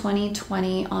study in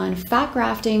 2020 on fat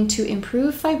grafting to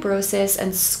improve fibrosis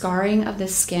and scarring of the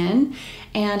skin,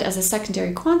 and as a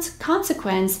secondary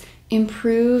consequence,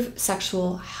 improve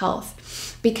sexual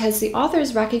health, because the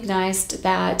authors recognized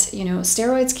that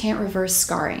steroids can't reverse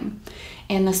scarring.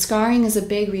 And the scarring is a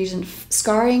big reason.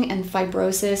 Scarring and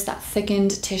fibrosis, that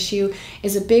thickened tissue,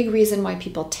 is a big reason why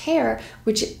people tear,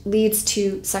 which leads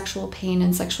to sexual pain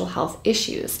and sexual health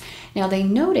issues. Now, they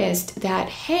noticed that,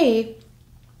 hey,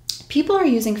 people are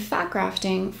using fat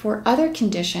grafting for other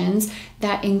conditions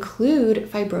that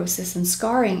include fibrosis and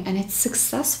scarring, and it's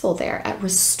successful there at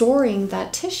restoring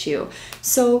that tissue.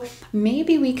 So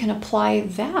maybe we can apply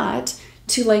that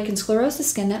to lichen sclerosus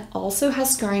skin that also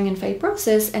has scarring and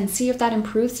fibrosis and see if that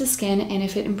improves the skin and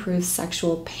if it improves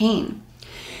sexual pain.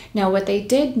 Now, what they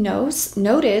did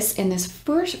notice in this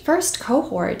first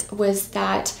cohort was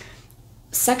that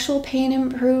sexual pain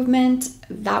improvement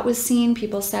that was seen.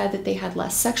 People said that they had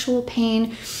less sexual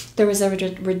pain. There was a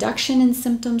reduction in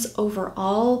symptoms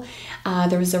overall.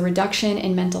 There was a reduction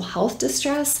in mental health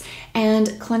distress, and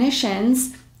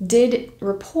clinicians did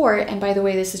report, and by the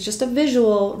way, this is just a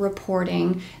visual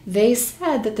reporting, they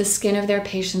said that the skin of their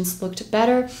patients looked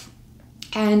better,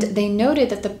 and they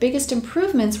noted that the biggest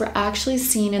improvements were actually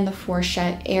seen in the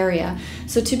fourchette area.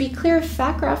 So to be clear,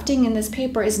 fat grafting in this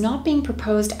paper is not being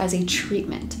proposed as a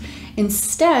treatment.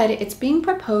 Instead, it's being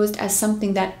proposed as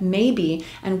something that maybe,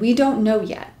 and we don't know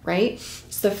yet, right?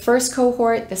 So the first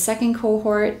cohort, the second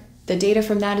cohort, the data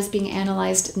from that is being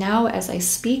analyzed now as I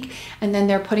speak, and then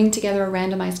they're putting together a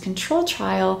randomized control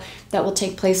trial that will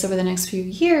take place over the next few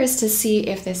years to see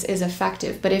if this is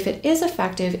effective. But if it is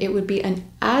effective, it would be an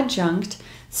adjunct,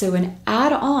 so an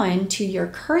add-on to your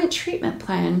current treatment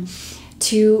plan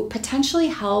to potentially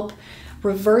help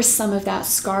reverse some of that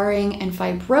scarring and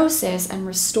fibrosis and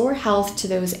restore health to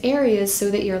those areas so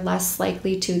that you're less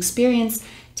likely to experience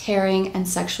tearing and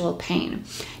sexual pain.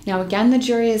 Now, again, the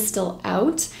jury is still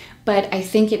out, but I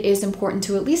think it is important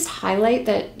to at least highlight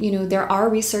that, there are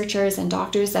researchers and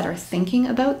doctors that are thinking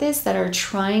about this, that are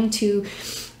trying to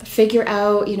figure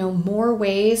out, more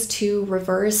ways to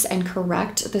reverse and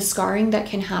correct the scarring that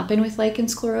can happen with lichen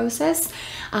sclerosus.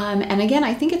 And again,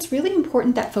 I think it's really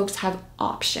important that folks have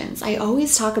options. I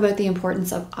always talk about the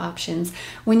importance of options.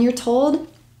 When you're told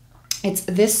it's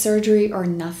this surgery or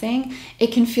nothing,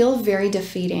 it can feel very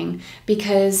defeating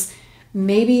because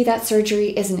maybe that surgery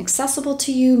isn't accessible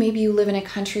to you. Maybe you live in a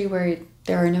country where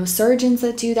there are no surgeons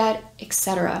that do that,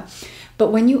 etc.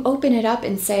 But when you open it up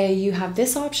and say you have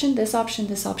this option, this option,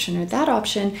 this option, or that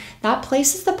option, that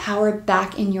places the power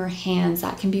back in your hands.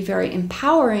 That can be very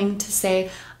empowering to say,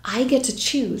 I get to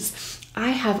choose.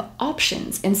 I have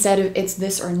options instead of it's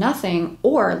this or nothing,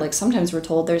 or like sometimes we're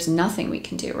told there's nothing we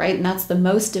can do, right? And that's the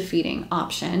most defeating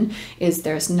option, is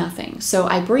there's nothing. So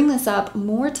I bring this up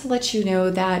more to let you know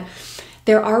that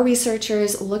there are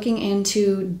researchers looking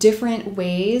into different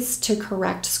ways to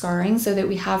correct scarring so that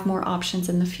we have more options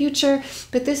in the future.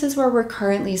 But this is where we're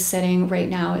currently sitting right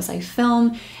now as I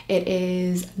film. It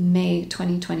is May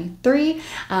 2023.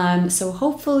 So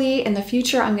hopefully in the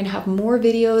future, I'm going to have more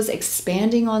videos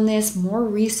expanding on this, more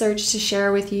research to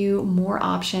share with you, more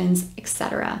options,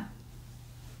 etc.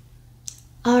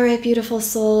 All right, beautiful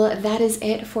soul, that is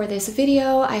it for this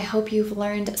video. I hope you've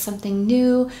learned something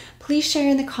new. Please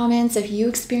share in the comments if you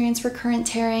experience recurrent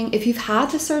tearing. If you've had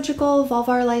the surgical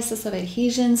vulvar lysis of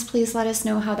adhesions, please let us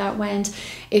know how that went.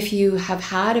 If you have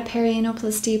had a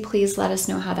perianoplasty, please let us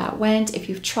know how that went. If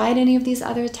you've tried any of these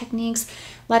other techniques,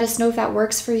 let us know if that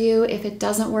works for you, if it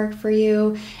doesn't work for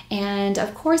you. And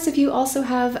of course, if you also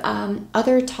have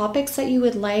other topics that you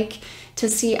would like to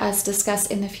see us discuss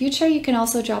in the future, you can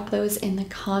also drop those in the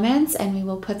comments and we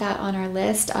will put that on our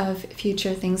list of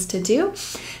future things to do.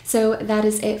 So that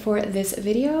is it for this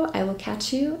video. I will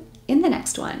catch you in the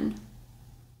next one.